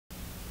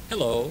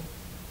Hello,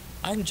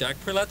 I'm Jack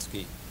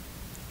Prelutsky.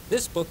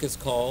 This book is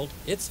called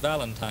It's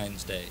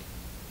Valentine's Day.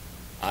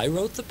 I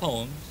wrote the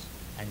poems,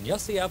 and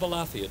Yossi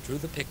Abalafia drew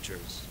the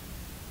pictures.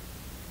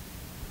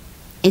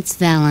 It's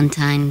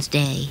Valentine's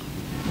Day.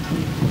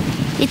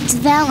 It's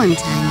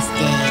Valentine's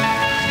Day.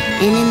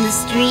 And in the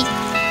street,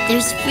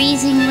 there's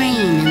freezing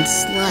rain and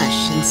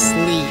slush and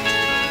sleet.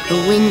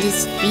 The wind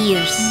is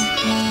fierce.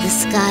 The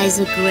skies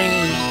are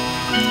gray.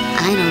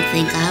 I don't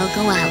think I'll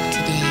go out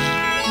today.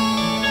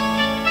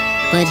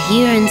 But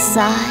here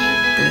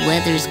inside, the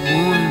weather's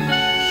warm.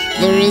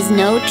 There is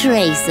no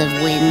trace of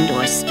wind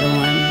or storm.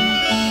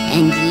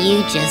 And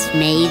you just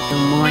made the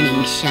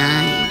morning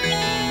shine.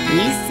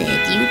 You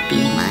said you'd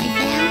be my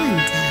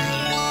Valentine.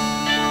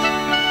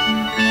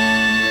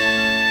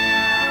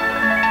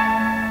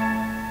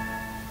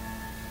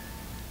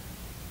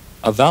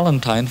 A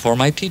Valentine for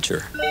my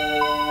teacher.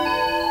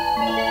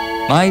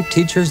 My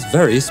teacher's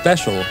very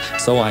special,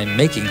 so I'm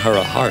making her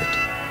a heart.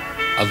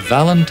 A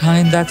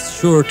Valentine that's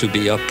sure to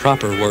be a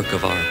proper work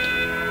of art.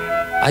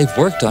 I've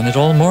worked on it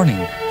all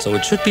morning, so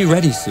it should be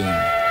ready soon.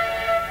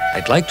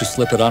 I'd like to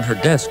slip it on her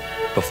desk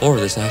before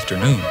this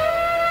afternoon.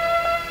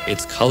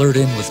 It's colored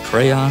in with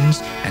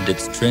crayons, and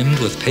it's trimmed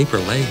with paper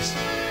lace.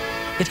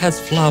 It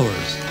has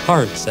flowers,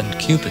 hearts, and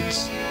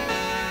cupids.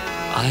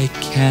 I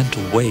can't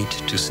wait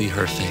to see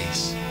her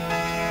face.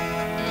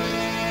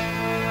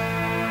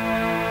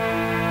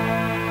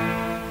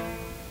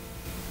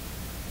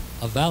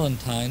 A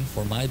Valentine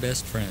for my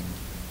best friend.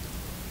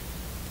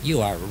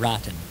 You are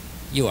rotten.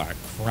 You are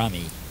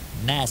crummy,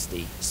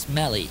 nasty,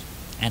 smelly,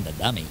 and a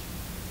dummy.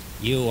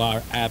 You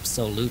are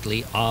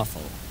absolutely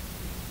awful,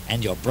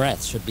 and your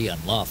breath should be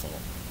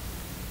unlawful.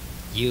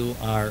 You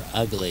are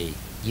ugly.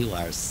 You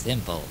are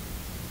simple,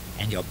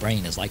 and your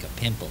brain is like a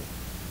pimple.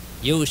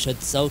 You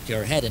should soak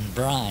your head in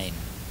brine.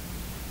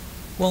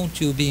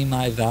 Won't you be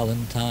my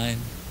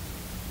Valentine?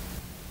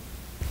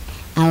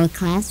 Our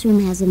classroom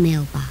has a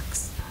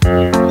mailbox. Our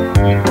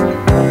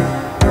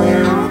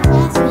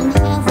classroom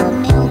has a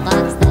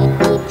mailbox that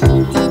we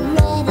painted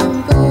red and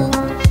gold.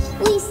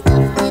 We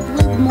stuffed it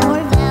with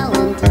more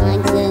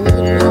Valentines and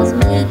it was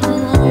made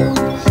too old.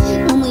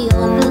 When we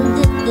opened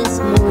it this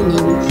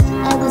morning,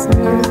 I was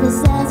nervous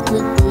as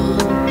could be.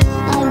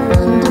 I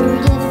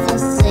wondered if a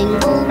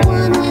single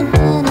one had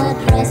been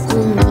addressed to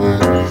me.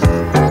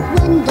 But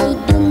when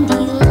they'd been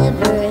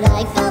delivered, I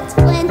felt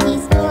 20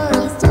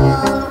 stories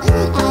tall.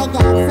 I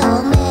got so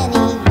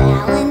many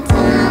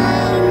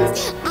Valentines,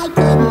 I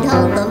couldn't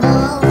hold them all.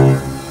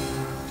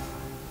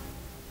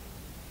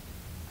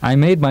 I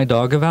made my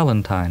dog a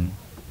Valentine.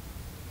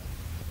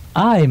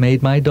 I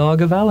made my dog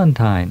a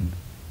Valentine.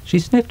 She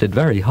sniffed it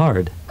very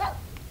hard,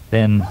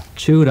 then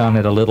chewed on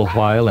it a little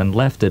while and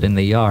left it in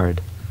the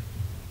yard.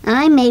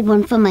 I made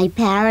one for my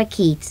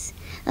parakeets,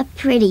 a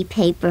pretty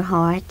paper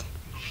heart.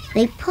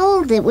 They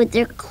pulled it with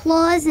their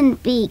claws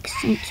and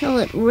beaks until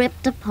it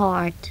ripped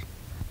apart.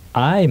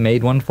 I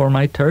made one for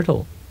my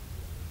turtle.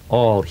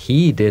 All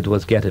he did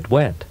was get it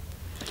wet.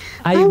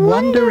 I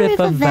wonder if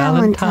a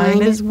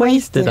Valentine is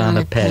wasted on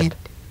a pet.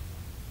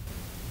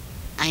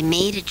 I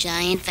made a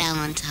giant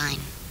Valentine.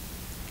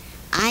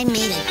 I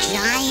made a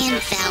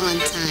giant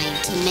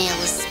Valentine to mail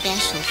a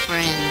special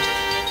friend.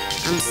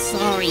 I'm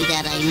sorry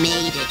that I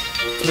made it.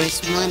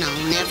 First one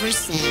I'll never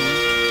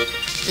send.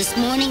 This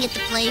morning at the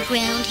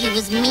playground, he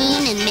was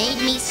mean and made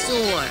me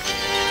sore.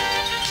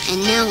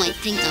 And now I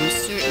think I'm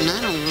certain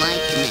I don't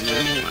like him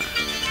anymore.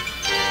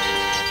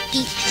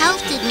 He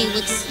pelted me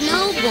with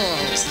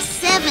snowballs.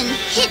 7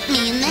 hit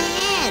me in the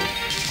head.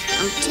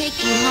 I'm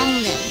taking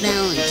home that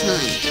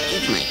Valentine to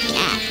give my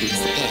cat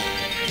instead.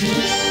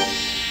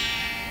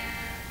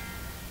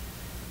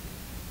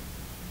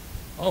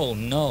 Oh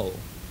no.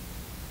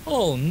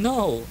 Oh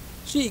no.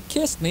 She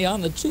kissed me on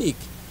the cheek.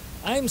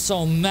 I'm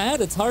so mad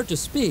it's hard to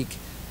speak.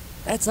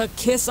 That's a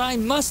kiss I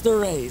must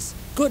erase.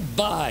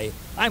 Goodbye.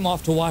 I'm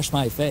off to wash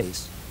my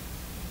face.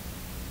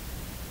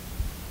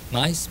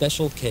 My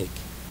special cake.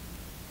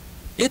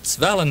 It's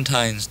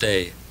Valentine's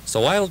Day,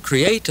 so I'll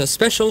create a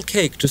special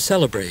cake to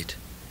celebrate.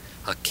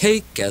 A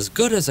cake as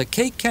good as a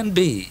cake can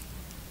be.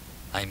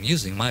 I'm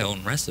using my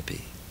own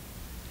recipe.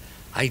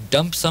 I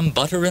dump some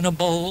butter in a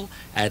bowl,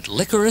 add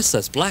licorice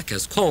as black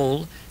as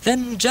coal,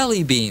 then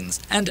jelly beans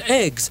and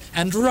eggs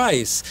and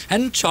rice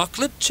and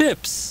chocolate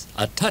chips,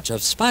 a touch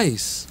of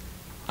spice.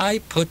 I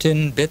put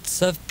in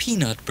bits of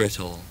peanut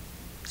brittle,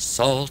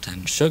 salt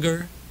and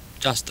sugar,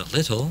 just a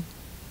little,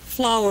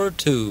 flour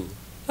too,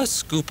 a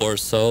scoop or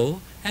so,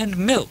 and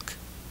milk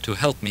to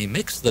help me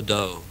mix the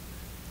dough.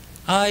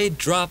 I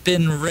drop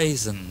in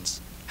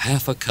raisins,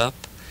 half a cup,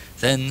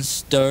 then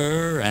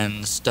stir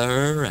and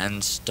stir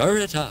and stir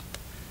it up.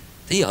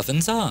 The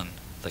oven's on,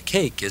 the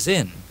cake is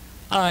in.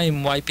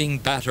 I'm wiping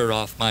batter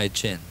off my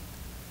chin.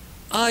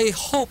 I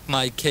hope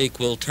my cake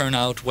will turn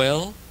out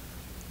well.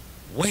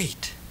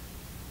 Wait,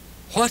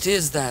 what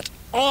is that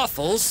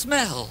awful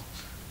smell?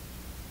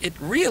 It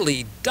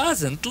really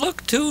doesn't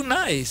look too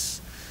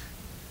nice.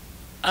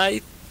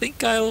 I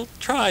think I'll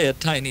try a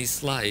tiny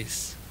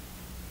slice.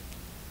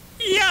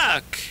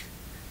 Yuck!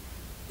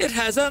 It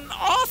has an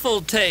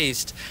awful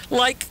taste,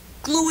 like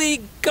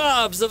gluey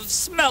gobs of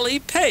smelly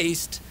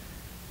paste.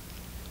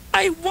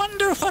 I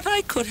wonder what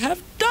I could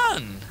have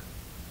done.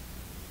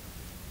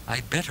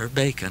 I'd better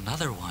bake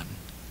another one.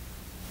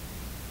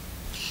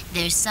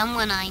 There's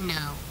someone I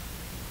know.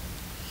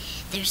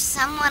 There's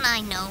someone I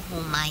know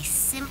whom I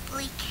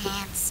simply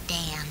can't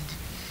stand.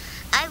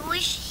 I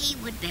wish he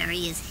would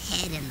bury his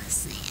head in the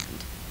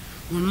sand,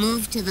 or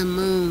move to the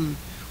moon,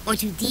 or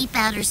to deep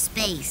outer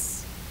space.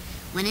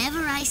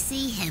 Whenever I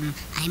see him,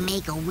 I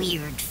make a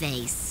weird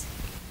face.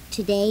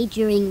 Today,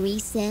 during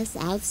recess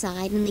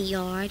outside in the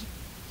yard,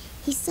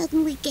 he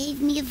suddenly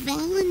gave me a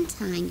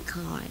Valentine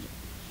card.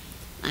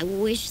 I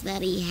wish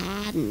that he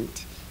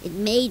hadn't. It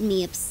made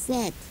me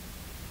upset.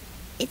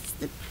 It's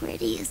the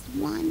prettiest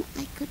one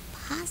I could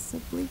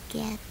possibly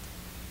get.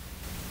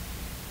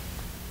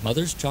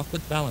 Mother's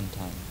Chocolate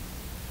Valentine.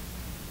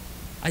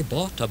 I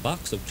bought a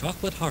box of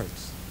chocolate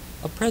hearts,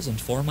 a present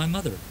for my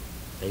mother.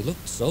 They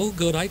looked so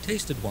good I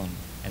tasted one,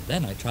 and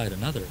then I tried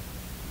another.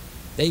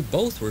 They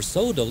both were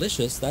so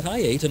delicious that I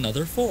ate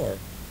another 4,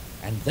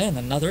 and then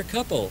another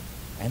couple,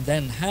 and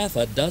then half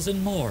a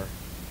dozen more.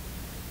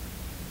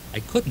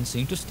 I couldn't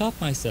seem to stop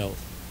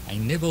myself. I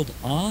nibbled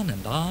on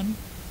and on.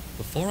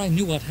 Before I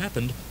knew what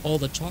happened, all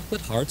the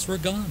chocolate hearts were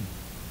gone.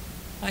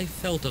 I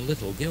felt a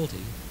little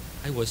guilty.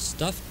 I was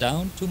stuffed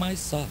down to my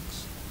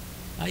socks.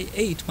 I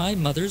ate my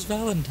mother's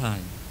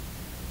Valentine.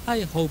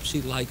 I hope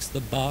she likes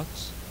the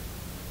box.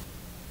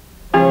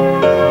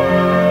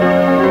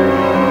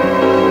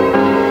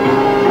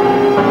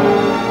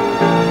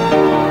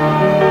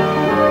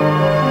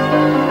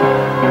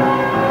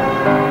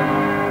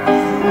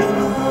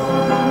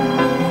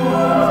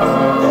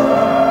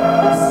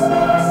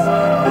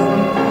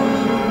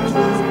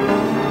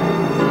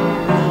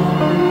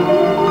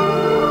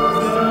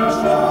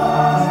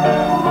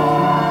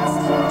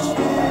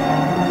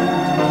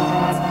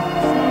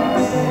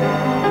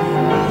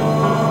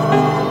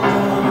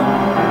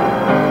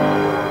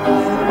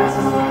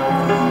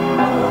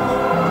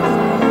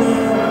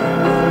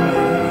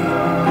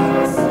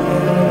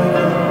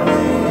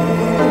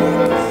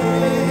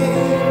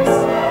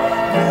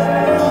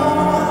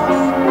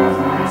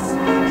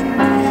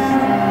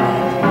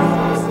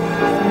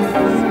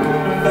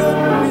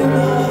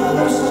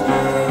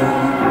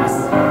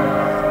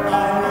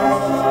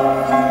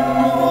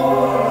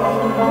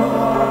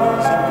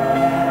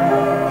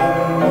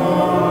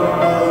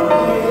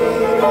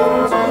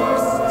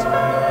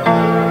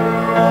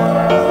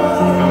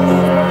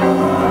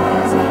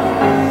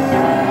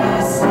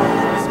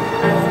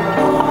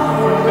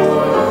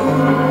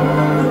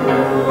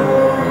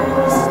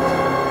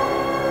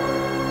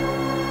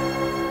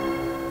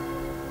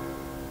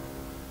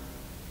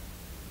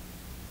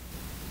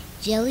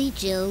 Jelly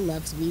Jill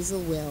loves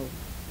Weasel Will.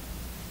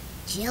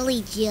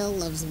 Jelly Jill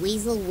loves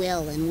Weasel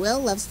Will, and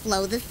Will loves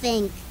Flo the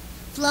Fink.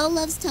 Flo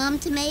loves Tom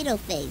Tomato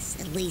Face,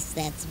 at least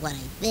that's what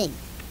I think.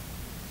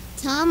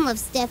 Tom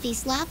loves Steffi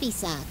Sloppy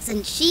Socks,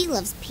 and she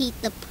loves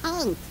Pete the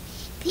Punk.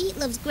 Pete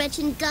loves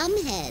Gretchen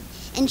Gumhead,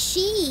 and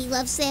she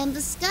loves Sam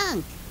the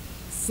Skunk.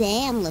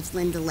 Sam loves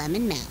Linda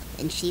Lemonmouth,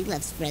 and she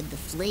loves Fred the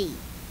Flea.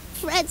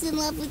 Fred's in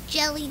love with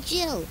Jelly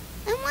Jill.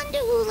 I wonder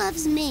who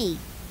loves me.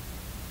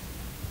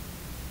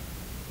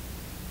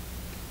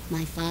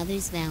 My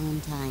father's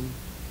Valentine.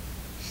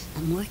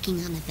 I'm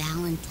working on a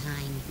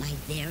Valentine, my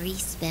very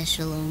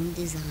special own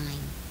design.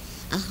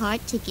 A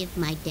heart to give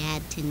my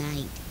dad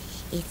tonight.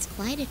 It's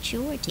quite a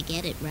chore to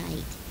get it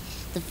right.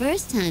 The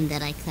first time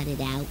that I cut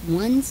it out,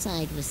 one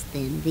side was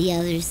thin, the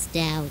other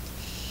stout.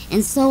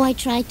 And so I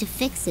tried to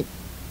fix it,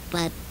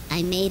 but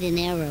I made an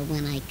error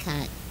when I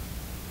cut.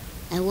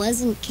 I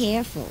wasn't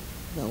careful,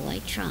 though I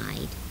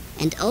tried,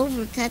 and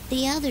overcut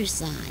the other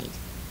side.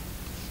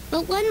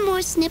 But one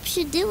more snip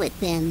should do it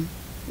then.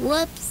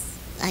 Whoops,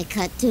 I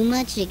cut too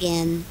much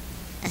again.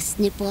 A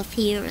snip off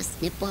here, a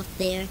snip off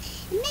there,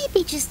 and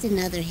maybe just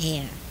another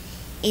hair.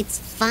 It's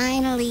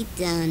finally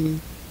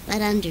done,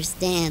 but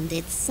understand,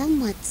 it's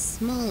somewhat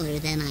smaller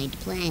than I'd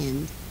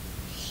planned.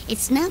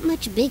 It's not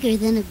much bigger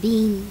than a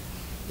bean,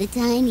 the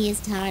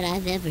tiniest heart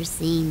I've ever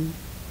seen.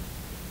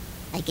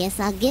 I guess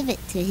I'll give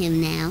it to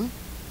him now.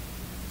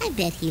 I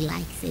bet he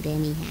likes it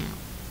anyhow.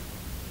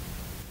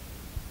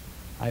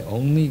 I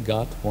only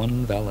got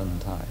one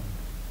Valentine.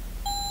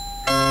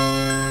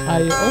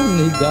 I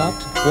only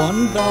got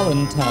one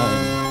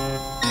Valentine.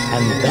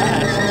 And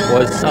that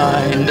was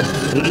signed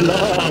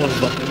Love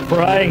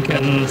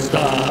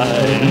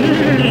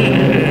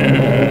Frankenstein.